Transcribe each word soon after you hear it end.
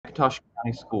McIntosh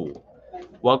County School.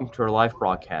 Welcome to our live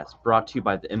broadcast brought to you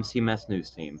by the MCMS News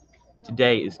Team.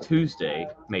 Today is Tuesday,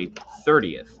 May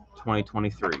 30th,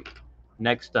 2023.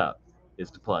 Next up is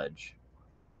the pledge.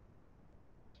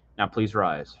 Now please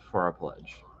rise for our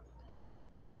pledge.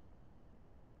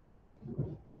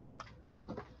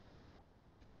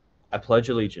 I pledge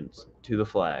allegiance to the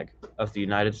flag of the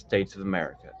United States of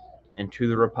America and to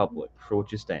the republic for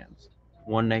which it stands,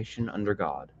 one nation under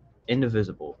God,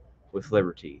 indivisible, with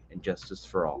liberty and justice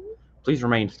for all. Please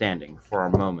remain standing for our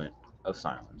moment of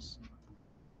silence.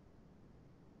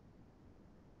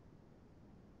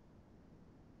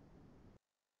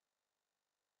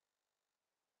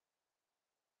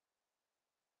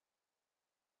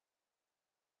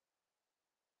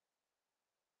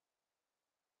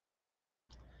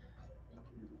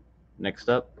 Next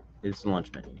up is the lunch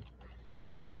menu.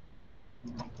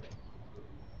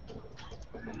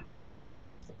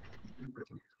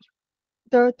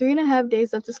 There are 3.5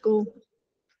 days left of school.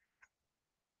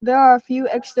 There are a few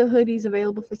extra hoodies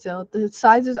available for sale. The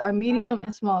sizes are medium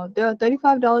and small. They are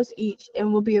 $35 each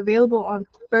and will be available on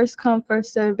first come,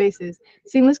 first served basis.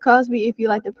 See Ms. Crosby if you'd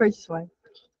like to purchase one.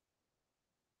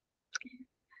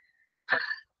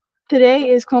 Today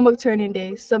is Chromebook turn-in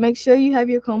day, so make sure you have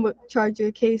your Chromebook charger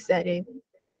case that day.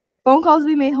 Phone calls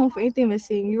will be made home for anything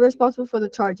missing. You're responsible for the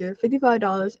charger,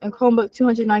 $55, and Chromebook,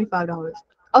 $295.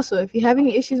 Also, if you have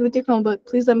any issues with your Chromebook,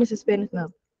 please let Mrs. Spanish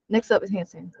know. Next up is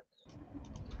Hanson.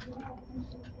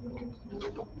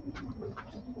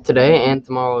 Today and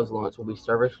tomorrow's lunch will be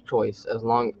server's choice as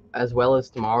well as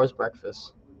tomorrow's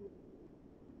breakfast.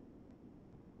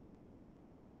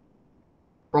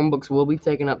 Chromebooks will be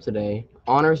taken up today.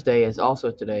 Honors Day is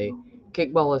also today.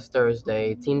 Kickball is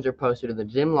Thursday. Teams are posted in the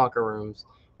gym locker rooms.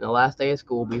 And the last day of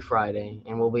school will be Friday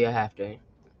and will be a half day.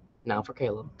 Now for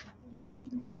Caleb.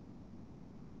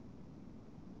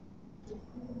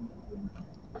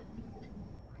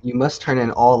 You must turn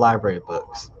in all library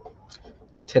books.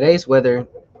 Today's weather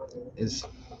is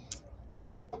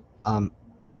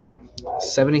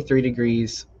 73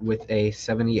 degrees with a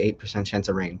 78% chance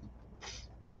of rain.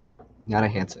 Not a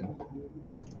Hanson.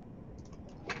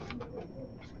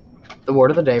 The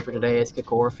word of the day for today is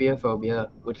cacorophiophobia,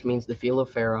 which means the feel of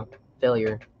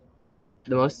failure.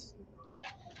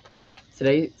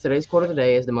 Today's quote of the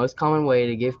day is the most common way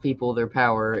to give people their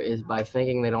power is by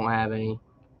thinking they don't have any.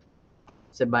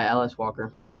 Said by Alice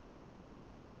Walker.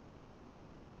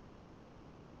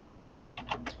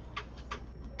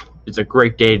 It's a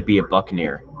great day to be a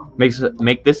Buccaneer.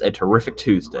 Make this a terrific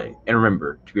Tuesday, and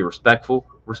remember to be respectful,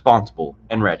 responsible,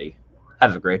 and ready.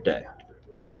 Have a great day.